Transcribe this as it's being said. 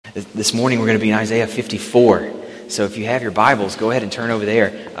This morning we're going to be in Isaiah 54. So if you have your Bibles, go ahead and turn over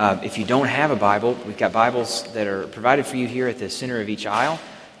there. If you don't have a Bible, we've got Bibles that are provided for you here at the center of each aisle.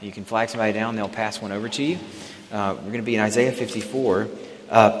 You can flag somebody down, they'll pass one over to you. We're going to be in Isaiah 54,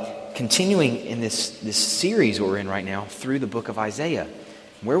 continuing in this series we're in right now through the book of Isaiah.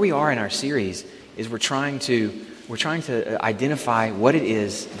 Where we are in our series is we're trying to identify what it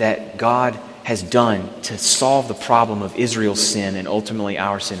is that God has done to solve the problem of Israel's sin and ultimately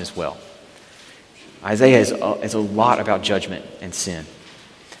our sin as well. Isaiah is a lot about judgment and sin,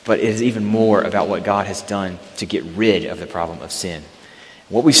 but it is even more about what God has done to get rid of the problem of sin.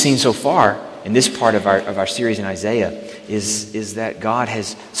 What we've seen so far in this part of our series in Isaiah is that God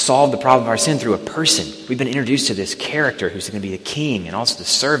has solved the problem of our sin through a person. We've been introduced to this character who's going to be the king and also the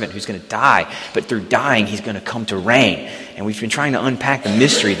servant who's going to die, but through dying he's going to come to reign. And we've been trying to unpack the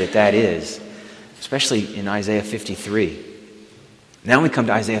mystery that is, especially in Isaiah 53. Now we come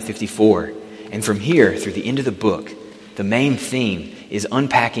to Isaiah 54, and from here through the end of the book, the main theme is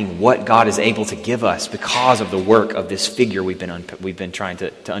unpacking what God is able to give us because of the work of this figure we've been trying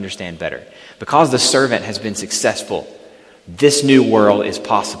to understand better. Because the servant has been successful, this new world is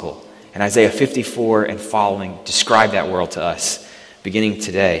possible. And Isaiah 54 and following describe that world to us, beginning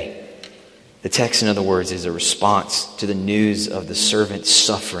today. The text, in other words, is a response to the news of the servant's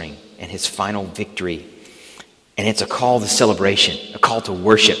suffering and his final victory. And it's a call to celebration, a call to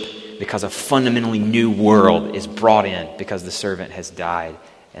worship, because a fundamentally new world is brought in because the servant has died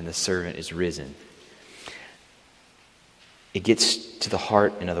and the servant is risen. It gets to the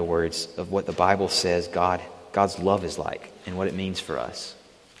heart, in other words, of what the Bible says God's love is like and what it means for us.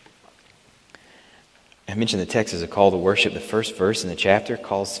 I mentioned the text as a call to worship. The first verse in the chapter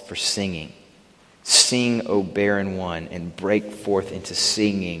calls for singing. Sing, O barren one, and break forth into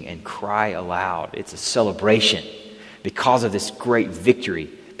singing and cry aloud. It's a celebration because of this great victory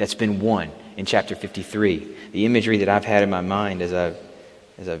that's been won in chapter 53. The imagery that I've had in my mind as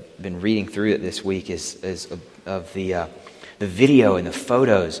I've been reading through it this week is of the video and the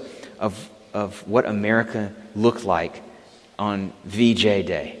photos of what America looked like on VJ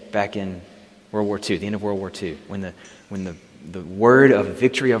Day back in World War II, the end of World War II, when the word of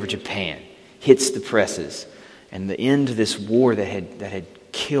victory over Japan hits the presses and the end of this war that had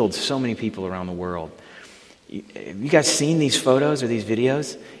killed so many people around the world. Have you guys seen these photos or these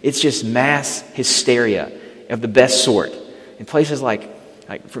videos? It's just mass hysteria of the best sort. In places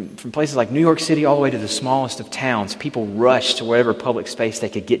from places like New York City all the way to the smallest of towns, people rush to whatever public space they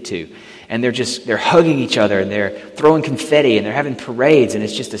could get to. And they're hugging each other and they're throwing confetti and they're having parades, and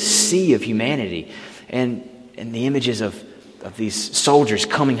it's just a sea of humanity. And the images of these soldiers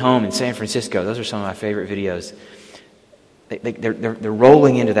coming home in San Francisco, those are some of my favorite videos. They're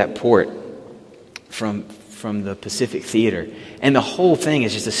rolling into that port from the Pacific Theater. And the whole thing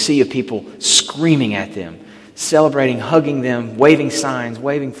is just a sea of people screaming at them, celebrating, hugging them, waving signs,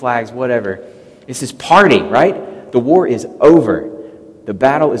 waving flags, whatever. It's this party, right? The war is over. The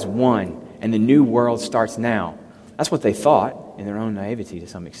battle is won, and the new world starts now. That's what they thought in their own naivety to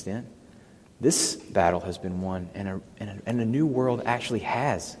some extent. This battle has been won, and a new world actually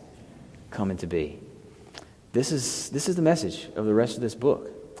has come into being. This is the message of the rest of this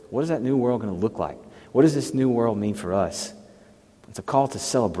book. What is that new world going to look like? What does this new world mean for us? It's a call to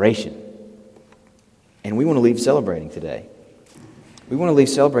celebration. And we want to leave celebrating today. We want to leave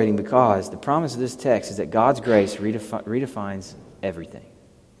celebrating because the promise of this text is that God's grace redefines everything.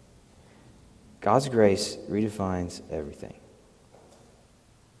 God's grace redefines everything.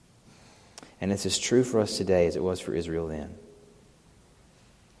 And it's as true for us today as it was for Israel then.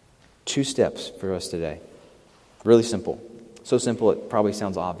 2 steps for us today. Really simple. So simple it probably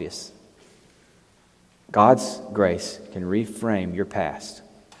sounds obvious. God's grace can reframe your past.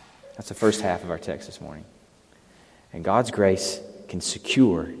 That's the first half of our text this morning. And God's grace can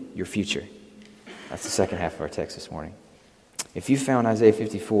secure your future. That's the second half of our text this morning. If you found Isaiah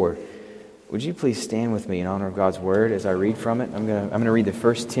 54, would you please stand with me in honor of God's word as I read from it? I'm going to read the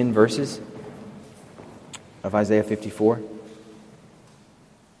first 10 verses of Isaiah 54.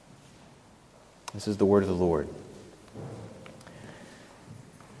 This is the word of the Lord.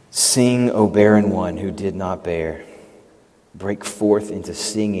 Sing, O barren one who did not bear. Break forth into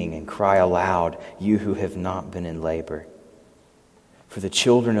singing and cry aloud, you who have not been in labor. For the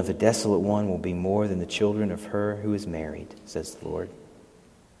children of the desolate one will be more than the children of her who is married, says the Lord.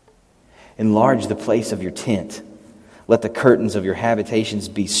 Enlarge the place of your tent. Let the curtains of your habitations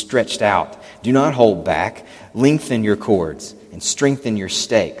be stretched out. Do not hold back. Lengthen your cords and strengthen your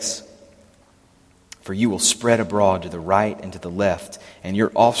stakes. For you will spread abroad to the right and to the left, and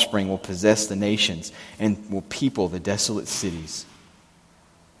your offspring will possess the nations and will people the desolate cities.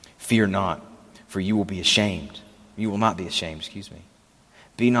 Fear not, for you will be ashamed. You will not be ashamed,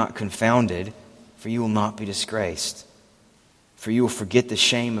 Be not confounded, for you will not be disgraced. For you will forget the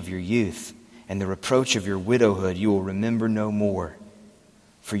shame of your youth, and the reproach of your widowhood you will remember no more.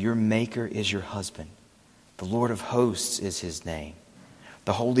 For your Maker is your husband. The Lord of hosts is his name.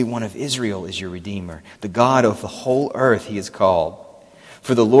 The Holy One of Israel is your Redeemer. The God of the whole earth he is called.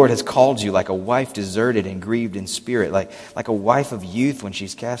 For the Lord has called you like a wife deserted and grieved in spirit, like a wife of youth when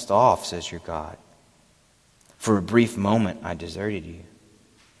she's cast off, says your God. For a brief moment I deserted you,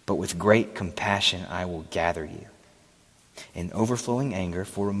 but with great compassion I will gather you. In overflowing anger,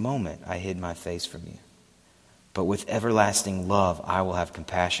 for a moment I hid my face from you. But with everlasting love I will have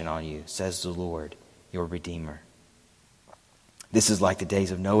compassion on you, says the Lord, your Redeemer. This is like the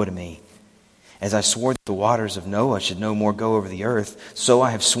days of Noah to me. As I swore that the waters of Noah should no more go over the earth, so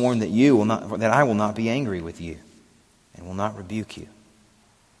I have sworn that I will not be angry with you, and will not rebuke you.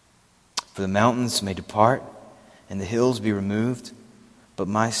 For the mountains may depart, and the hills be removed, but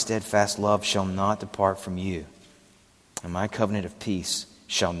my steadfast love shall not depart from you, and my covenant of peace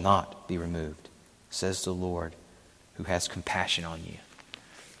shall not be removed, says the Lord, who has compassion on you.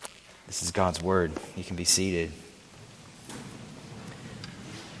 This is God's word. You can be seated.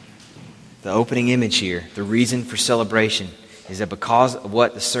 The opening image here, the reason for celebration, is that because of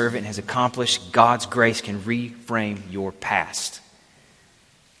what the servant has accomplished, God's grace can reframe your past.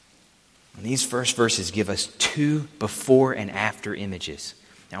 And these first verses give us two before and after images.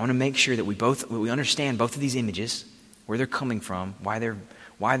 Now, I want to make sure that we understand both of these images, where they're coming from, why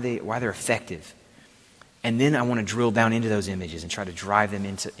they're effective. And then I want to drill down into those images and try to drive them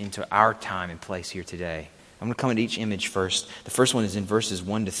into our time and place here today. I'm going to come at each image first. The first one is in verses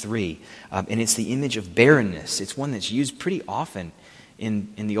 1 to 3, and it's the image of barrenness. It's one that's used pretty often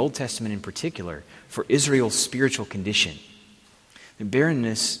in the Old Testament in particular for Israel's spiritual condition. The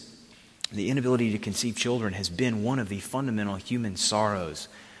barrenness, the inability to conceive children, has been one of the fundamental human sorrows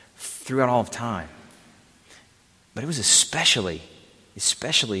throughout all of time. But it was especially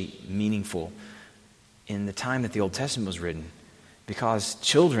meaningful in the time that the Old Testament was written, because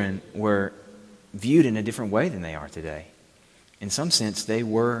children were viewed in a different way than they are today. In some sense, they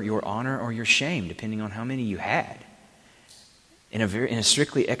were your honor or your shame, depending on how many you had. In a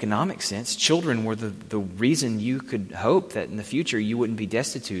strictly economic sense, children were the reason you could hope that in the future you wouldn't be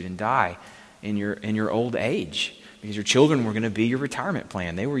destitute and die in your old age, because your children were going to be your retirement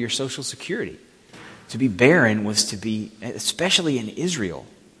plan. They were your Social Security. To be barren was to be, especially in Israel,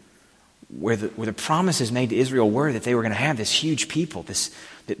 where the promises made to Israel were that they were going to have this huge people,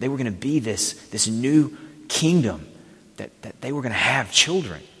 that they were going to be this new kingdom, that they were going to have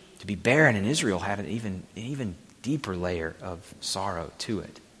children. To be barren in Israel had an even deeper layer of sorrow to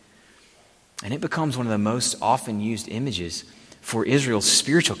it. And it becomes one of the most often used images for Israel's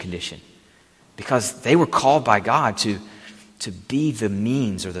spiritual condition, because they were called by God to be the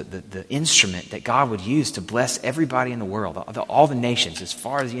means or the instrument that God would use to bless everybody in the world. All the nations, as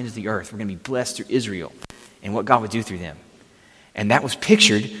far as the ends of the earth, were going to be blessed through Israel and what God would do through them. And that was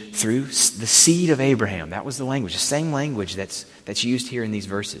pictured through the seed of Abraham. That was the language, the same language that's used here in these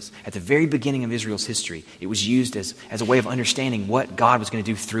verses. At the very beginning of Israel's history, it was used as a way of understanding what God was going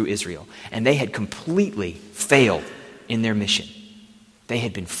to do through Israel. And they had completely failed in their mission. They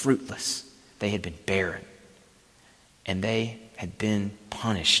had been fruitless. They had been barren. And they had been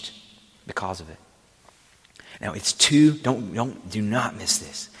punished because of it. Now, do not miss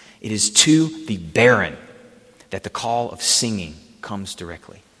this. It is to the barren that the call of singing comes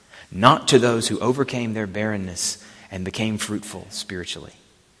directly. Not to those who overcame their barrenness and became fruitful spiritually,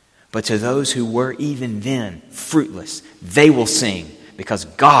 but to those who were even then fruitless. They will sing because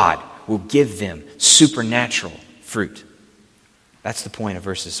God will give them supernatural fruit. That's the point of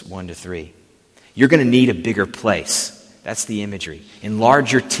verses 1 to 3. You're going to need a bigger place. That's the imagery.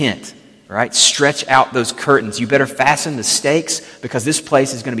 Enlarge your tent, right? Stretch out those curtains. You better fasten the stakes, because this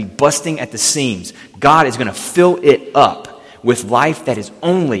place is going to be busting at the seams. God is going to fill it up with life that is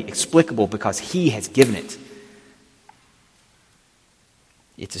only explicable because He has given it.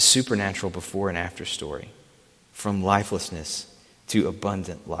 It's a supernatural before and after story, from lifelessness to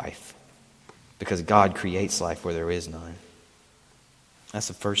abundant life, because God creates life where there is none. That's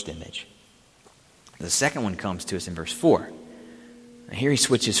the first image. The second one comes to us in verse 4. And here he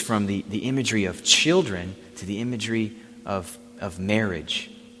switches from the imagery of children to the imagery of marriage.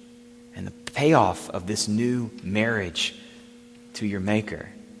 And the payoff of this new marriage to your Maker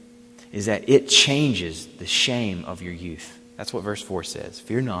is that it changes the shame of your youth. That's what verse 4 says.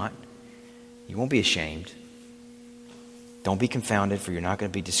 Fear not, you won't be ashamed. Don't be confounded, for you're not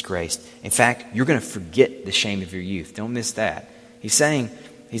going to be disgraced. In fact, you're going to forget the shame of your youth. Don't miss that. He's saying,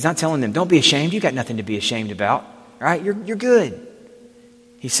 He's not telling them, don't be ashamed. You got nothing to be ashamed about. All right, you're good.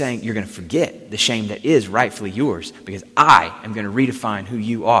 He's saying you're going to forget the shame that is rightfully yours because I am going to redefine who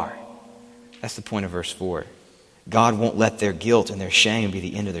you are. That's the point of verse 4. God won't let their guilt and their shame be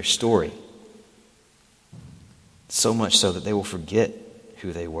the end of their story. So much so that they will forget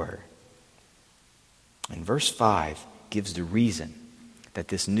who they were. And verse 5 gives the reason that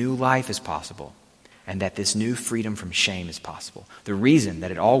this new life is possible and that this new freedom from shame is possible. The reason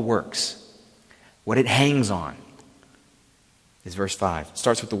that it all works, what it hangs on, is verse 5. It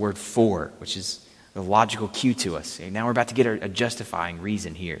starts with the word for, which is the logical cue to us. Now we're about to get a justifying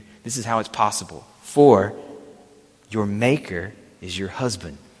reason here. This is how it's possible. For your Maker is your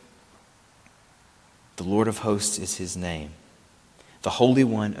husband. The Lord of hosts is his name. The Holy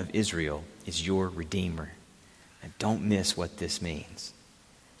One of Israel is your Redeemer. And don't miss what this means.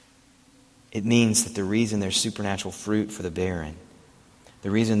 It means that the reason there's supernatural fruit for the barren,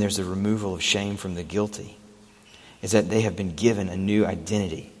 the reason there's a removal of shame from the guilty, is that they have been given a new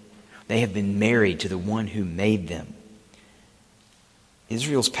identity. They have been married to the one who made them.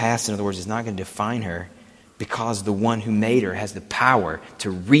 Israel's past, in other words, is not going to define her because the one who made her has the power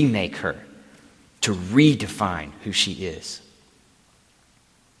to remake her, to redefine who she is.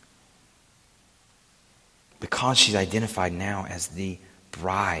 Because she's identified now as the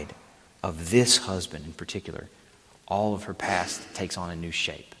bride of this husband in particular, all of her past takes on a new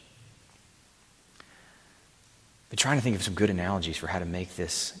shape. I've been trying to think of some good analogies for how to make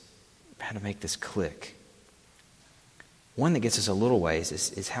this click. One that gets us a little ways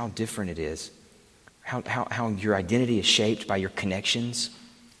is how different it is. How your identity is shaped by your connections.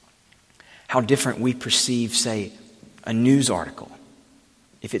 How different we perceive, say, a news article.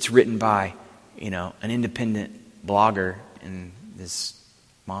 If it's written by, an independent blogger in this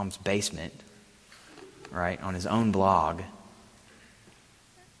mom's basement, right, on his own blog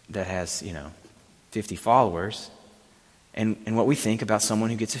that has, 50 followers. And what we think about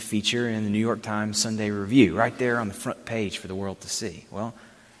someone who gets a feature in the New York Times Sunday Review, right there on the front page for the world to see. Well,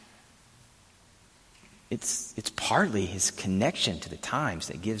 it's partly his connection to the Times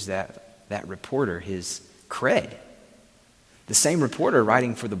that gives that reporter his cred. The same reporter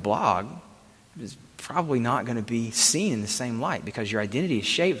writing for the blog is probably not going to be seen in the same light because your identity is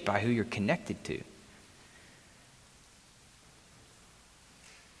shaped by who you're connected to.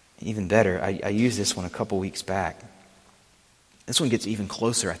 Even better, I used this one a couple weeks back. This one gets even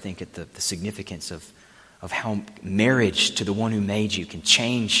closer, I think, at the significance of how marriage to the one who made you can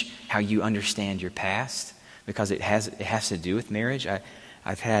change how you understand your past, because it has to do with marriage.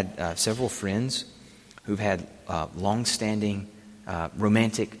 I've had several friends who've had long-standing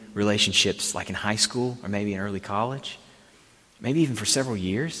romantic relationships, like in high school or maybe in early college, maybe even for several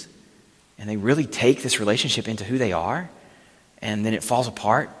years, and they really take this relationship into who they are, and then it falls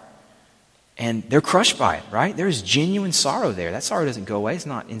apart. And they're crushed by it, right? There's genuine sorrow there. That sorrow doesn't go away. It's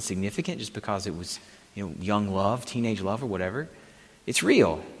not insignificant just because it was, young love, teenage love, or whatever. It's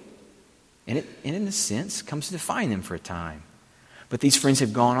real. And it, in a sense, comes to define them for a time. But these friends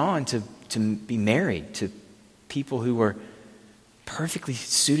have gone on to be married to people who were perfectly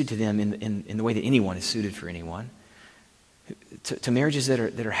suited to them in the way that anyone is suited for anyone. To marriages that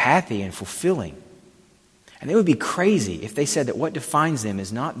are happy and fulfilling. And they would be crazy if they said that what defines them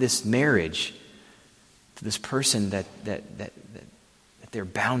is not this marriage to this person that they're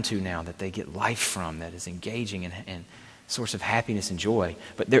bound to now, that they get life from, that is engaging and source of happiness and joy.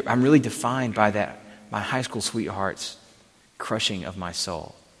 But I'm really defined by my high school sweetheart's crushing of my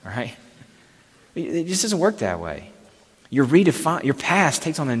soul. All right? It just doesn't work that way. Your past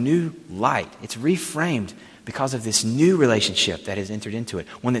takes on a new light. It's reframed because of this new relationship that has entered into it.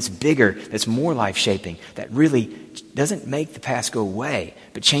 One that's bigger, that's more life-shaping, that really doesn't make the past go away,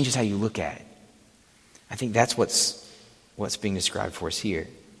 but changes how you look at it. I think that's what's being described for us here.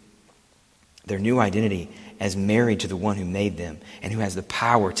 Their new identity as married to the one who made them and who has the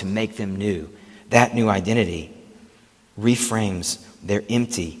power to make them new. That new identity reframes their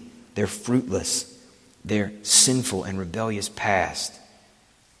empty, their fruitless, their sinful and rebellious past.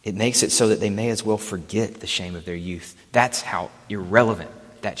 It makes it so that they may as well forget the shame of their youth. That's how irrelevant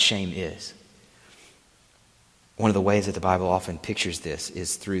that shame is. One of the ways that the Bible often pictures this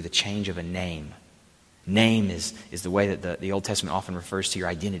is through the change of a name. Name is the way that the Old Testament often refers to your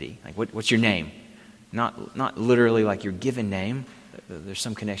identity. Like, what's your name? Not literally like your given name. There's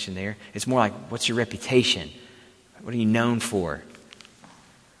some connection there. It's more like, what's your reputation? What are you known for?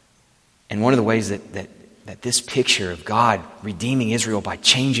 And one of the ways that this picture of God redeeming Israel by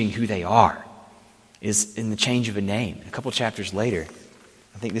changing who they are is in the change of a name. A couple chapters later,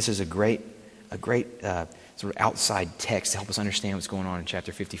 I think this is a great sort of outside text to help us understand what's going on in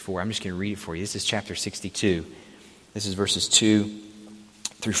chapter 54. I'm just going to read it for you. This is chapter 62. This is verses 2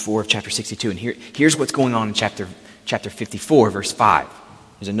 through 4 of chapter 62. And here's what's going on in chapter 54, verse 5.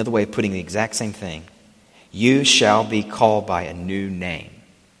 There's another way of putting the exact same thing. You shall be called by a new name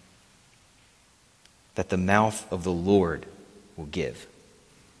that the mouth of the Lord will give.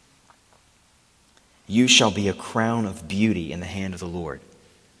 You shall be a crown of beauty in the hand of the Lord.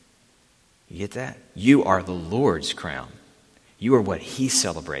 You get that? You are the Lord's crown. You are what He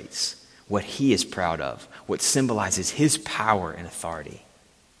celebrates, what He is proud of, what symbolizes His power and authority.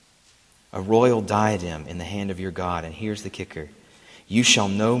 A royal diadem in the hand of your God. And here's the kicker. You shall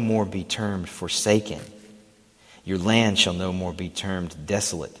no more be termed forsaken. Your land shall no more be termed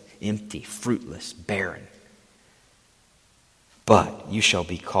desolate, empty, fruitless, barren. But you shall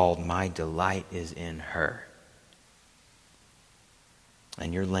be called, my delight is in her.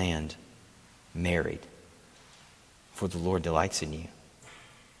 And your land married. For the Lord delights in you.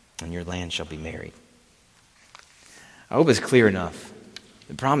 And your land shall be married. I hope it's clear enough.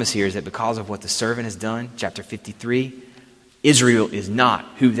 The promise here is that because of what the servant has done, chapter 53, Israel is not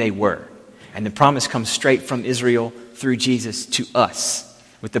who they were. And the promise comes straight from Israel through Jesus to us,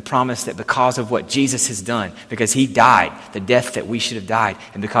 with the promise that because of what Jesus has done, because He died the death that we should have died,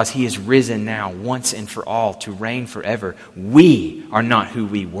 and because He is risen now once and for all to reign forever, we are not who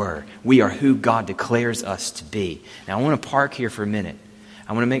we were. We are who God declares us to be. Now I want to park here for a minute.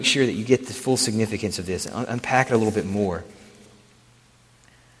 I want to make sure that you get the full significance of this, unpack it a little bit more.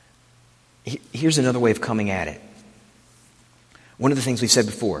 Here's another way of coming at it. One of the things we've said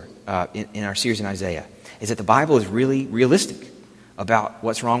before in our series in Isaiah is that the Bible is really realistic about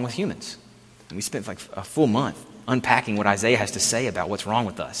what's wrong with humans. And we spent like a full month unpacking what Isaiah has to say about what's wrong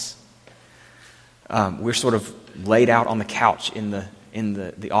with us. We're sort of laid out on the couch in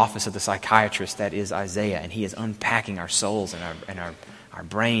the office of the psychiatrist that is Isaiah, and he is unpacking our souls and our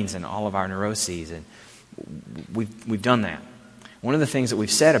brains and all of our neuroses, and we've done that. One of the things that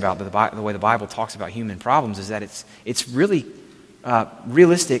we've said about the way the Bible talks about human problems is that it's really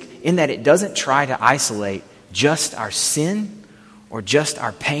realistic in that it doesn't try to isolate just our sin or just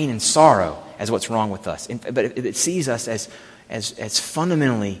our pain and sorrow as what's wrong with us. But it sees us as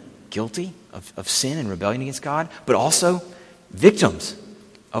fundamentally guilty of sin and rebellion against God, but also victims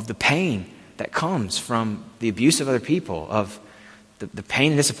of the pain that comes from the abuse of other people, of the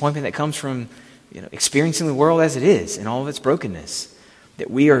pain and disappointment that comes from experiencing the world as it is and all of its brokenness. That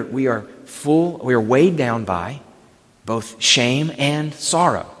we are weighed down by both shame and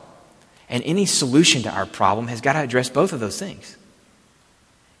sorrow. And any solution to our problem has got to address both of those things.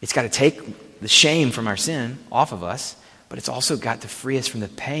 It's got to take the shame from our sin off of us, but it's also got to free us from the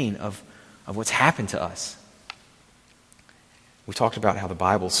pain of what's happened to us. We talked about how the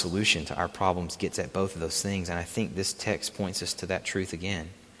Bible's solution to our problems gets at both of those things, and I think this text points us to that truth again.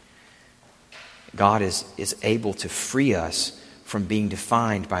 God is able to free us from being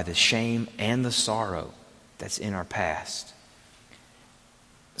defined by the shame and the sorrow that's in our past.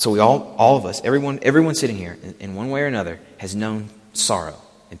 So we all of us, everyone sitting here, in one way or another, has known sorrow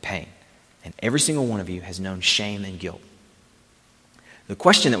and pain. And every single one of you has known shame and guilt. The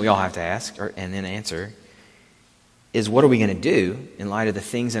question that we all have to ask and then answer is, what are we going to do in light of the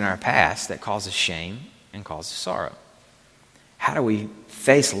things in our past that cause us shame and cause us sorrow? How do we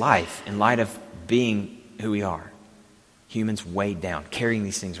face life in light of being who we are? Humans weighed down, carrying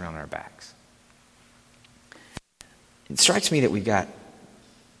these things around our backs. It strikes me that we've got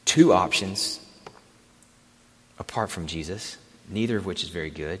two options apart from Jesus, neither of which is very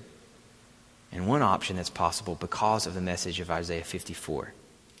good, and one option that's possible because of the message of Isaiah 54.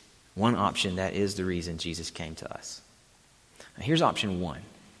 One option that is the reason Jesus came to us. Now, here's option one.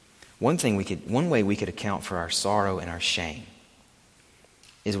 One way we could account for our sorrow and our shame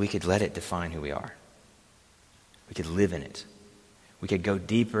is we could let it define who we are. We could live in it. We could go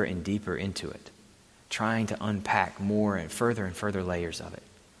deeper and deeper into it, trying to unpack more and further layers of it.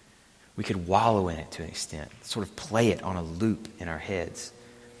 We could wallow in it to an extent, sort of play it on a loop in our heads.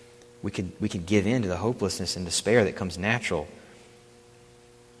 We could give in to the hopelessness and despair that comes natural.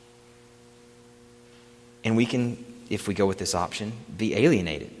 And we can, if we go with this option, be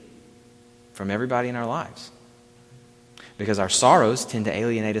alienated from everybody in our lives. Because our sorrows tend to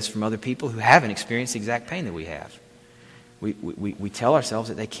alienate us from other people who haven't experienced the exact pain that we have. We tell ourselves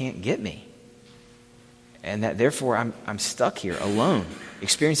that they can't get me. And that therefore I'm stuck here alone,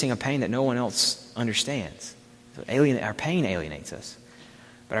 experiencing a pain that no one else understands. So our pain alienates us.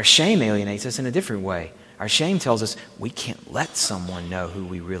 But our shame alienates us in a different way. Our shame tells us we can't let someone know who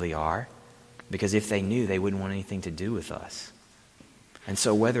we really are, because if they knew, they wouldn't want anything to do with us. And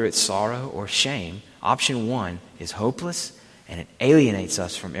so whether it's sorrow or shame, Option 1 is hopeless, and it alienates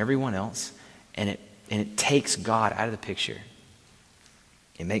us from everyone else, and it takes God out of the picture.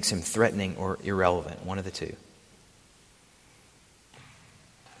 It makes him threatening or irrelevant, one of the two.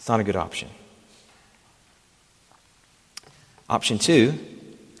 It's not a good option. Option 2,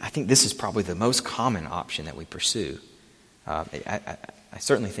 I think this is probably the most common option that we pursue. I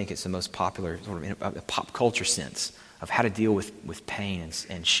certainly think it's the most popular, sort of in a pop culture sense, of how to deal with pain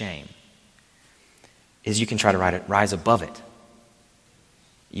and shame, is you can try to rise above it.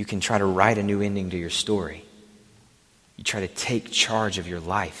 You can try to write a new ending to your story. You try to take charge of your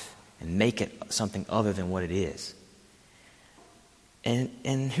life and make it something other than what it is.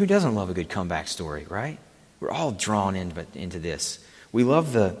 And who doesn't love a good comeback story, right? We're all drawn into this. We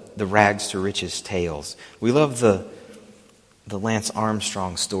love the rags to riches tales. We love the Lance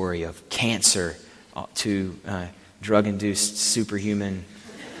Armstrong story of cancer to drug-induced superhuman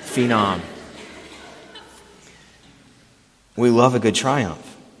phenom. We love a good triumph.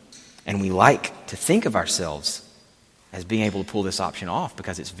 And we like to think of ourselves as being able to pull this option off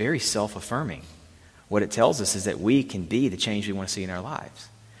because it's very self-affirming. What it tells us is that we can be the change we want to see in our lives.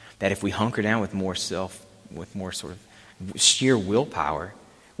 That if we hunker down with more sort of sheer willpower,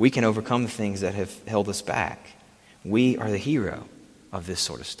 we can overcome the things that have held us back. We are the hero of this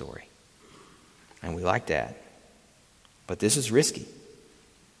sort of story. And we like that. But this is risky.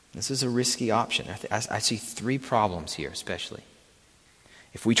 This is a risky option. I see 3 problems here especially.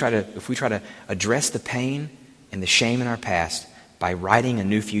 If we try to address the pain and the shame in our past by writing a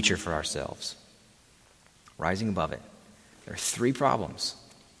new future for ourselves, rising above it, there are 3 problems.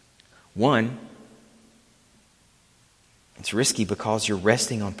 1, it's risky because you're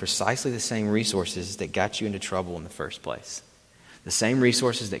resting on precisely the same resources that got you into trouble in the first place. The same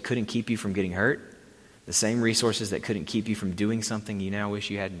resources that couldn't keep you from getting hurt, the same resources that couldn't keep you from doing something you now wish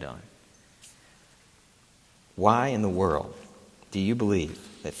you hadn't done. Why in the world do you believe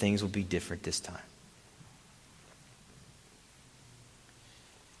that things will be different this time?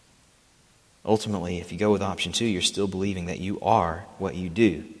 Ultimately, if you go with option 2, you're still believing that you are what you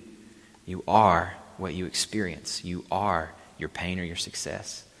do. You are what you experience. You are your pain or your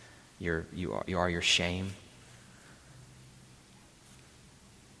success. You are your shame.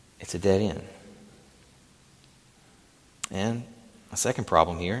 It's a dead end. And a second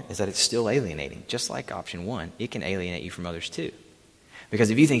problem here is that it's still alienating. Just like option 1, it can alienate you from others too. Because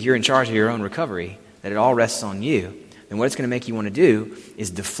if you think you're in charge of your own recovery, that it all rests on you, then what it's going to make you want to do is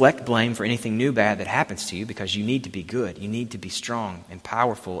deflect blame for anything new bad that happens to you because you need to be good. You need to be strong and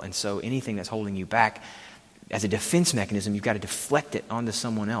powerful. And so anything that's holding you back, as a defense mechanism, you've got to deflect it onto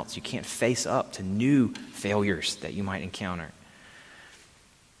someone else. You can't face up to new failures that you might encounter.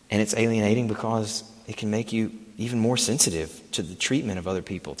 And it's alienating because it can make you even more sensitive to the treatment of other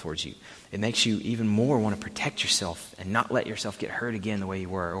people towards you. It makes you even more want to protect yourself and not let yourself get hurt again the way you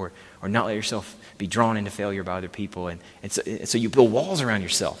were, or not let yourself be drawn into failure by other people. And so you build walls around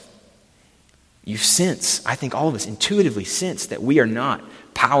yourself. You sense, I think all of us intuitively sense that we are not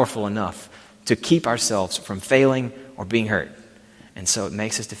powerful enough to keep ourselves from failing or being hurt. And so it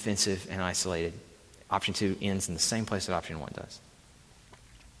makes us defensive and isolated. Option 2 ends in the same place that option 1 does.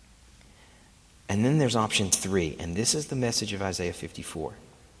 And then there's option 3, and this is the message of Isaiah 54.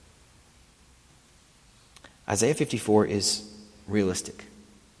 Isaiah 54 is realistic.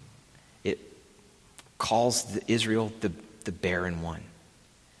 It calls Israel the barren one,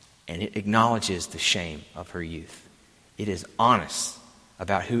 and it acknowledges the shame of her youth. It is honest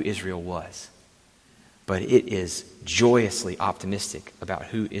about who Israel was, but it is joyously optimistic about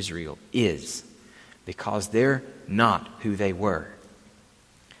who Israel is, because they're not who they were.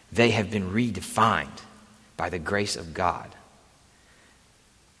 They have been redefined by the grace of God.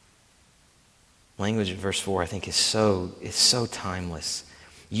 Language in verse 4, I think, is so timeless.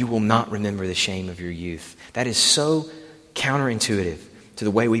 You will not remember the shame of your youth. That is so counterintuitive to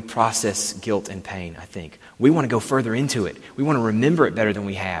the way we process guilt and pain, I think. We want to go further into it. We want to remember it better than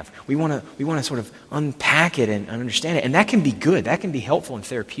we have. We want to sort of unpack it and understand it. And that can be good. That can be helpful and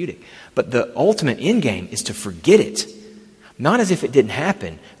therapeutic. But the ultimate end game is to forget it. Not as if it didn't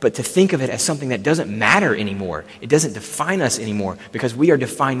happen, but to think of it as something that doesn't matter anymore. It doesn't define us anymore because we are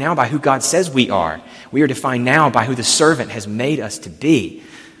defined now by who God says we are. We are defined now by who the servant has made us to be.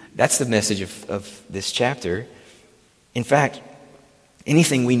 That's the message of this chapter. In fact,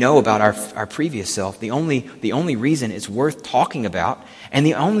 anything we know about our previous self, the only reason it's worth talking about, and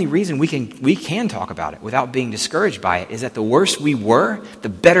the only reason we can talk about it without being discouraged by it, is that the worse we were, the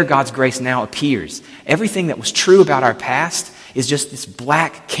better God's grace now appears. Everything that was true about our past is just this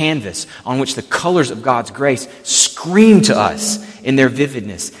black canvas on which the colors of God's grace scream to us in their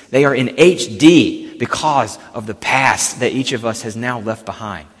vividness. They are in HD because of the past that each of us has now left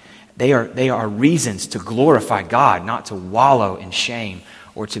behind. They are reasons to glorify God, not to wallow in shame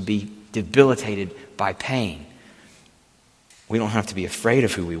or to be debilitated by pain. We don't have to be afraid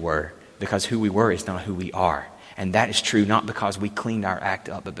of who we were, because who we were is not who we are. And that is true not because we cleaned our act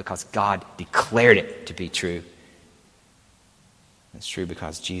up, but because God declared it to be true. It's true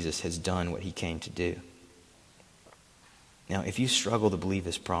because Jesus has done what he came to do. Now, if you struggle to believe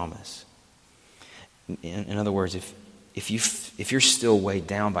this promise, in other words, if you're still weighed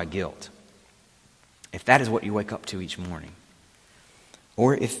down by guilt, if that is what you wake up to each morning,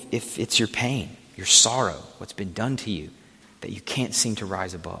 or if it's your pain, your sorrow, what's been done to you, that you can't seem to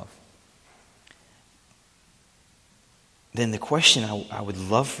rise above, then the question I would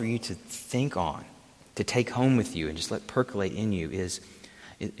love for you to think on, to take home with you and just let percolate in you is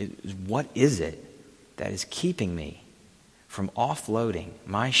what is it that is keeping me from offloading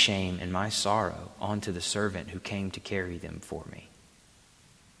my shame and my sorrow onto the servant who came to carry them for me?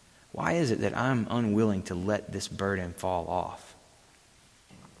 Why is it that I'm unwilling to let this burden fall off?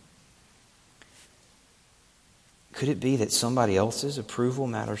 Could it be that somebody else's approval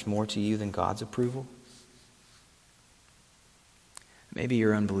matters more to you than God's approval? Maybe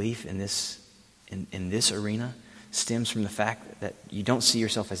your unbelief in this arena stems from the fact that you don't see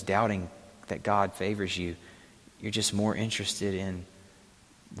yourself as doubting that God favors you. You're just more interested in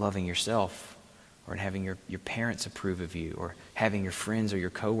loving yourself, or in having your parents approve of you, or having your friends or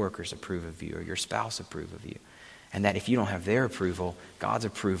your coworkers approve of you, or your spouse approve of you. And that if you don't have their approval, God's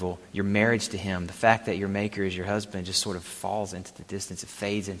approval, your marriage to him, the fact that your maker is your husband just sort of falls into the distance. It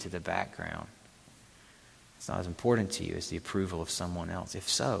fades into the background. It's not as important to you as the approval of someone else. If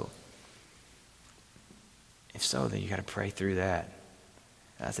so, then you got to pray through that.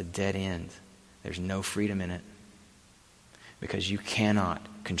 That's a dead end. There's no freedom in it, because you cannot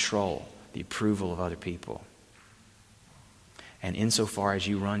control the approval of other people. And insofar as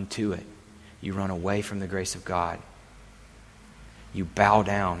you run to it, you run away from the grace of God. You bow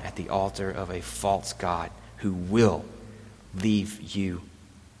down at the altar of a false God who will leave you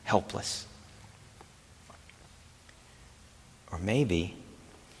helpless. Or maybe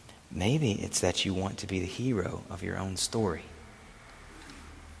it's that you want to be the hero of your own story.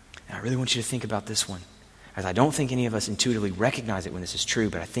 And I really want you to think about this one, as I don't think any of us intuitively recognize it when this is true,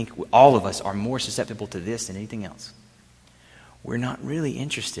 but I think all of us are more susceptible to this than anything else. We're not really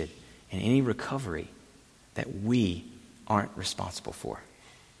interested in any recovery that we aren't responsible for.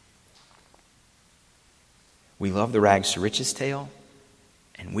 We love the rags to riches tale,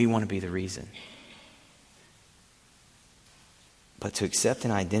 and we want to be the reason. But to accept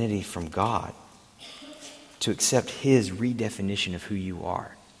an identity from God, to accept his redefinition of who you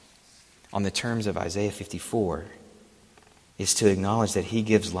are, on the terms of Isaiah 54, is to acknowledge that he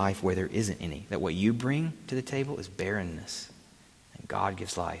gives life where there isn't any. That what you bring to the table is barrenness, and God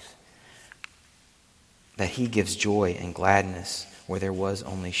gives life. That he gives joy and gladness where there was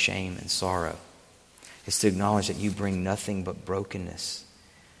only shame and sorrow. It's to acknowledge that you bring nothing but brokenness.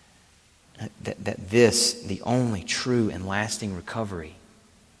 That this, the only true and lasting recovery,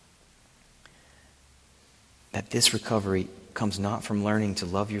 that this recovery comes not from learning to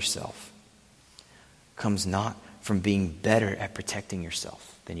love yourself, comes not from being better at protecting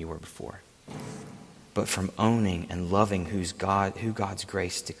yourself than you were before, but from owning and loving who God's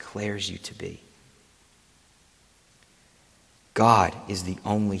grace declares you to be. God is the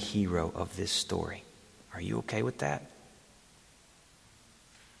only hero of this story. Are you okay with that?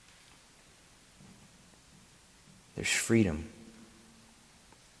 There's freedom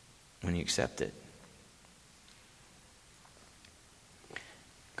when you accept it.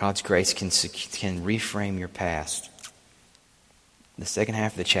 God's grace can reframe your past. The second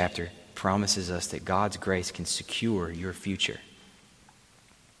half of the chapter promises us that God's grace can secure your future.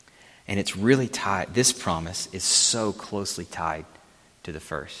 And it's really tied, this promise is so closely tied to the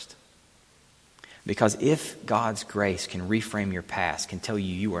first. Because if God's grace can reframe your past, can tell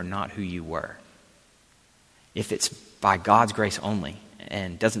you you are not who you were, if it's by God's grace only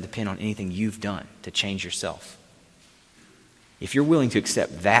and doesn't depend on anything you've done to change yourself, if you're willing to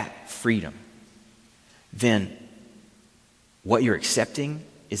accept that freedom, then what you're accepting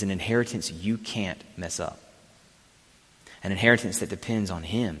is an inheritance you can't mess up. An inheritance that depends on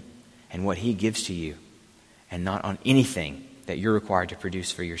him and what he gives to you, and not on anything that you're required to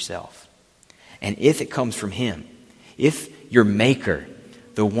produce for yourself. And if it comes from him, if your maker,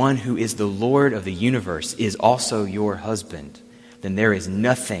 the one who is the Lord of the universe, is also your husband, then there is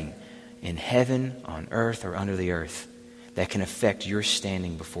nothing in heaven, on earth, or under the earth that can affect your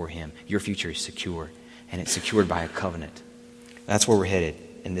standing before him. Your future is secure, and it's secured by a covenant. That's where we're headed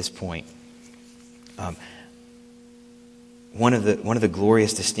in this point. One of the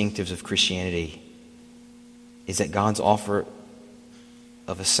glorious distinctives of Christianity is that God's offer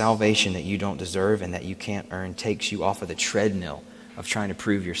of a salvation that you don't deserve and that you can't earn takes you off of the treadmill of trying to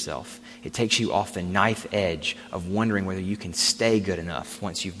prove yourself. It takes you off the knife edge of wondering whether you can stay good enough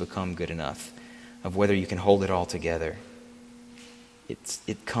once you've become good enough, of whether you can hold it all together.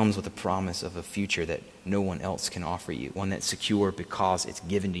 It comes with a promise of a future that no one else can offer you, one that's secure because it's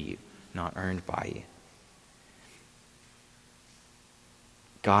given to you, not earned by you.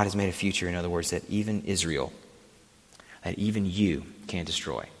 God has made a future, in other words, that even Israel, that even you can't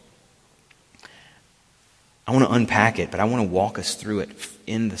destroy. I want to unpack it, but I want to walk us through it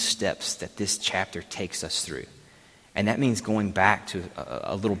in the steps that this chapter takes us through. And that means going back to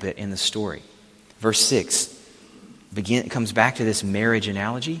a little bit in the story. Verse 6 comes back to this marriage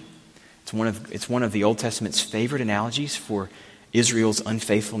analogy. It's one of the Old Testament's favorite analogies for Israel's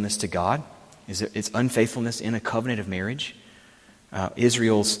unfaithfulness to God. It's unfaithfulness in a covenant of marriage.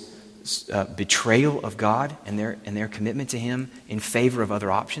 Israel's betrayal of God and their commitment to Him in favor of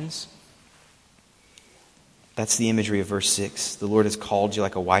other options. That's the imagery of verse 6. The Lord has called you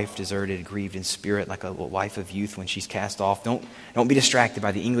like a wife deserted, grieved in spirit, like a wife of youth when she's cast off. Don't be distracted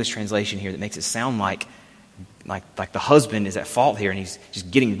by the English translation here that makes it sound like the husband is at fault here and he's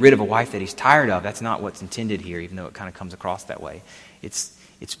just getting rid of a wife that he's tired of. That's not what's intended here, even though it kind of comes across that way. It's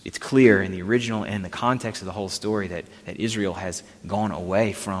clear in the original and the context of the whole story that Israel has gone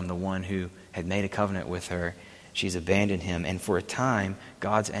away from the one who had made a covenant with her. She's abandoned him. And for a time,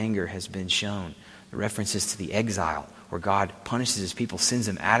 God's anger has been shown. The references to the exile, where God punishes His people, sends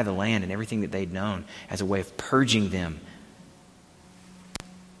them out of the land and everything that they'd known as a way of purging them.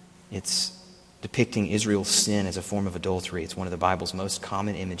 It's depicting Israel's sin as a form of adultery. It's one of the Bible's most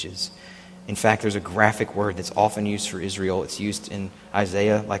common images. In fact, there's a graphic word that's often used for Israel. It's used in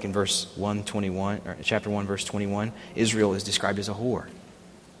Isaiah, like in verse 121, or chapter 1, verse 21. Israel is described as a whore.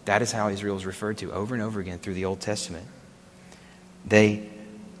 That is how Israel is referred to over and over again through the Old Testament. They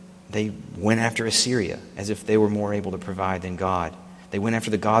went after Assyria as if they were more able to provide than God. They went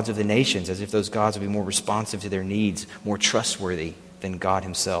after the gods of the nations as if those gods would be more responsive to their needs, more trustworthy than God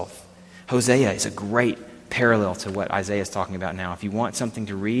Himself. Hosea is a great parallel to what Isaiah is talking about now. If you want something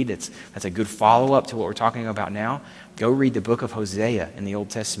to read that's a good follow-up to what we're talking about now, go read the book of Hosea in the Old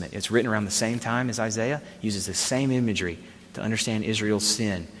Testament. It's written around the same time as Isaiah, uses the same imagery to understand Israel's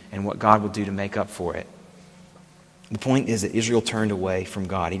sin and what God will do to make up for it. The point is that Israel turned away from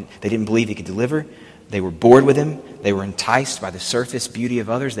God. They didn't believe He could deliver. They were bored with Him. They were enticed by the surface beauty of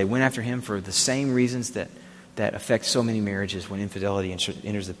others. They went after Him for the same reasons that affect so many marriages when infidelity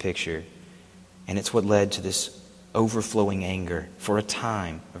enters the picture. And it's what led to this overflowing anger for a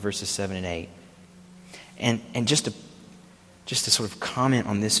time, verses 7 and 8. And just to sort of comment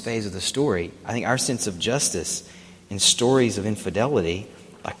on this phase of the story, I think our sense of justice in stories of infidelity,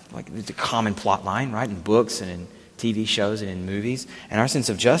 like it's a common plot line, right, in books and in TV shows and in movies. And our sense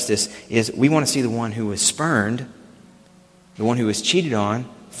of justice is we want to see the one who was spurned, the one who was cheated on,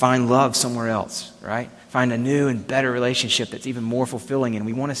 find love somewhere else, right? Find a new and better relationship that's even more fulfilling. And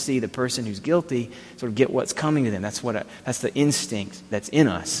we want to see the person who's guilty sort of get what's coming to them. That's the instinct that's in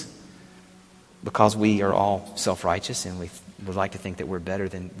us, because we are all self-righteous and we would like to think that we're better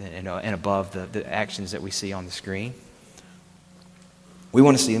than and above the actions that we see on the screen. We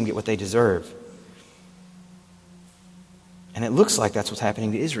want to see them get what they deserve. And it looks like that's what's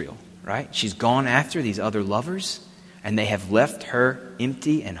happening to Israel, right? She's gone after these other lovers, and they have left her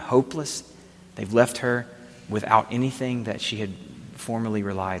empty and hopeless. They've left her without anything that she had formerly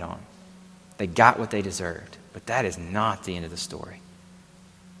relied on. They got what they deserved, but that is not the end of the story.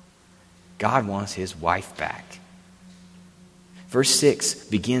 God wants His wife back. Verse 6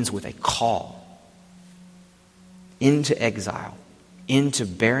 begins with a call into exile, into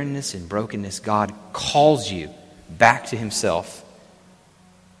barrenness and brokenness. God calls you back to Himself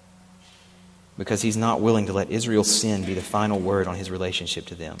because He's not willing to let Israel's sin be the final word on His relationship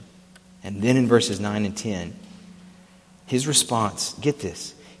to them. And then in verses 9 and 10, His response, get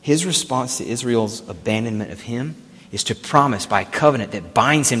this, His response to Israel's abandonment of Him is to promise by a covenant that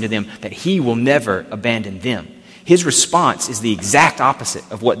binds Him to them that He will never abandon them. His response is the exact opposite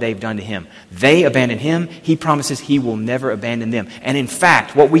of what they've done to Him. They abandoned Him. He promises He will never abandon them. And in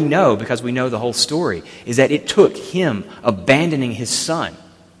fact, what we know, because we know the whole story, is that it took Him abandoning His Son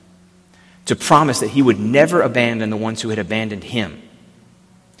to promise that He would never abandon the ones who had abandoned Him.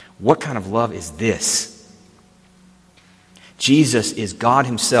 What kind of love is this? Jesus is God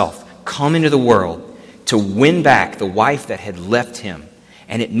Himself come into the world to win back the wife that had left Him.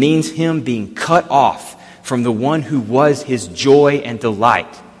 And it means Him being cut off from the one who was His joy and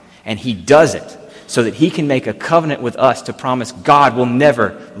delight. And He does it so that he can make a covenant with us to promise God will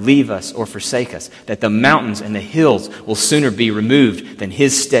never leave us or forsake us, that the mountains and the hills will sooner be removed than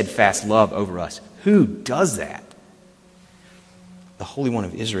his steadfast love over us. Who does that? The Holy One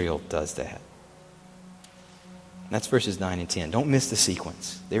of Israel does that. That's verses 9 and 10. Don't miss the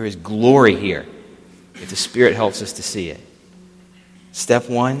sequence. There is glory here if the Spirit helps us to see it. Step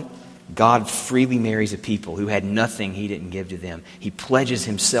 1, God freely marries a people who had nothing he didn't give to them. He pledges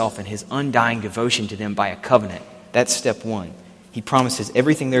himself and his undying devotion to them by a covenant. That's step 1. He promises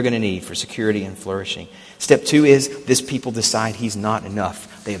everything they're going to need for security and flourishing. Step 2 is this people decide he's not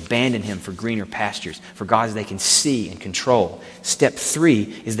enough. They abandon him for greener pastures, for gods they can see and control. Step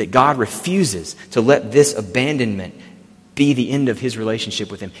 3 is that God refuses to let this abandonment be the end of his relationship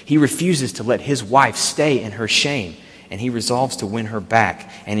with him. He refuses to let his wife stay in her shame, and he resolves to win her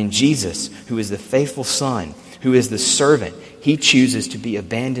back. And in Jesus, who is the faithful Son, who is the servant, he chooses to be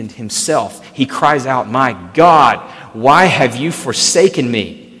abandoned himself. He cries out, "My God, why have you forsaken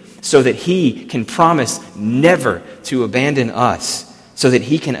me?" So that he can promise never to abandon us, so that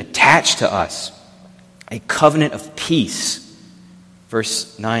he can attach to us a covenant of peace.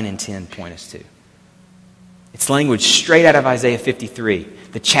 Verse 9 and 10 point us to. It's language straight out of Isaiah 53.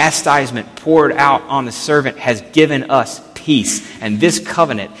 The chastisement poured out on the servant has given us peace. And this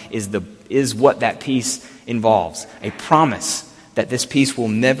covenant is what that peace involves. A promise that this peace will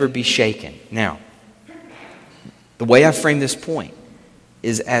never be shaken. Now, the way I frame this point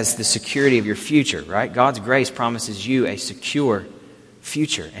is as the security of your future, right? God's grace promises you a secure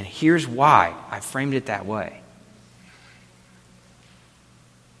future. And here's why I framed it that way.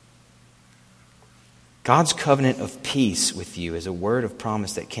 God's covenant of peace with you is a word of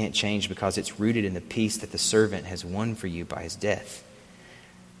promise that can't change because it's rooted in the peace that the servant has won for you by his death.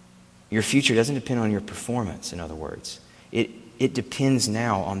 Your future doesn't depend on your performance, in other words. It depends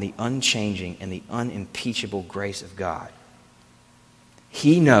now on the unchanging and the unimpeachable grace of God.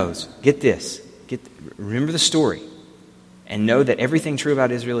 He knows, get this, remember the story, and know that everything true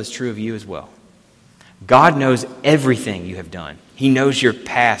about Israel is true of you as well. God knows everything you have done. He knows your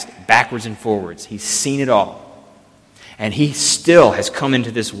past backwards and forwards. He's seen it all. And he still has come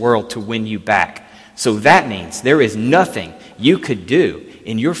into this world to win you back. So that means there is nothing you could do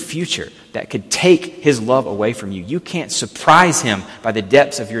in your future that could take his love away from you. You can't surprise him by the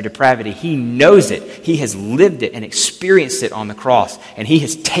depths of your depravity. He knows it. He has lived it and experienced it on the cross. And he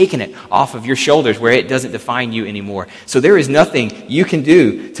has taken it off of your shoulders where it doesn't define you anymore. So there is nothing you can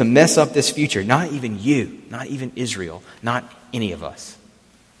do to mess up this future. Not even you. Not even Israel. Not any of us.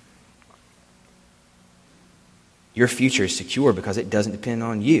 Your future is secure because it doesn't depend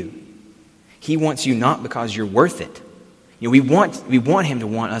on you. He wants you not because you're worth it. You know, we want him to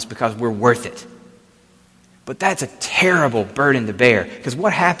want us because we're worth it. But that's a terrible burden to bear. Because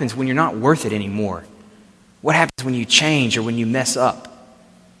what happens when you're not worth it anymore? What happens when you change or when you mess up?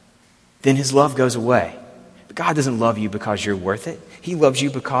 Then his love goes away. But God doesn't love you because you're worth it. He loves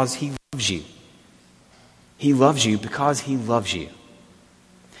you because he loves you. He loves you because he loves you.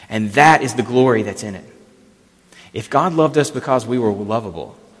 And that is the glory that's in it. If God loved us because we were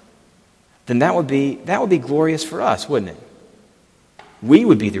lovable, then that would be glorious for us, wouldn't it? We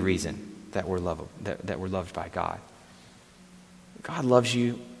would be the reason that we're lovable, that we're loved by God. God loves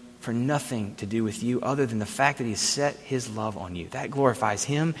you for nothing to do with you other than the fact that he set his love on you. That glorifies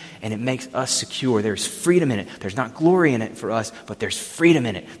him and it makes us secure. There's freedom in it. There's not glory in it for us, but there's freedom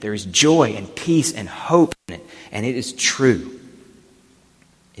in it. There is joy and peace and hope in it. And it is true.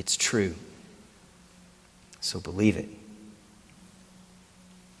 It's true. So believe it.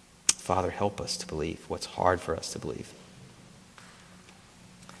 Father, help us to believe what's hard for us to believe.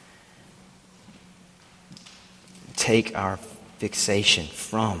 Take our fixation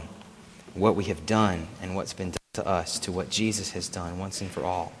from what we have done and what's been done to us to what Jesus has done once and for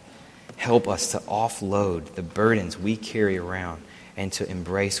all. Help us to offload the burdens we carry around and to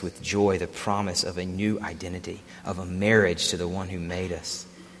embrace with joy the promise of a new identity, of a marriage to the one who made us.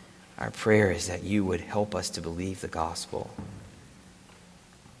 Our prayer is that you would help us to believe the gospel.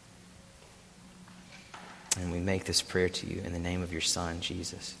 And we make this prayer to you in the name of your Son,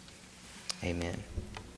 Jesus. Amen.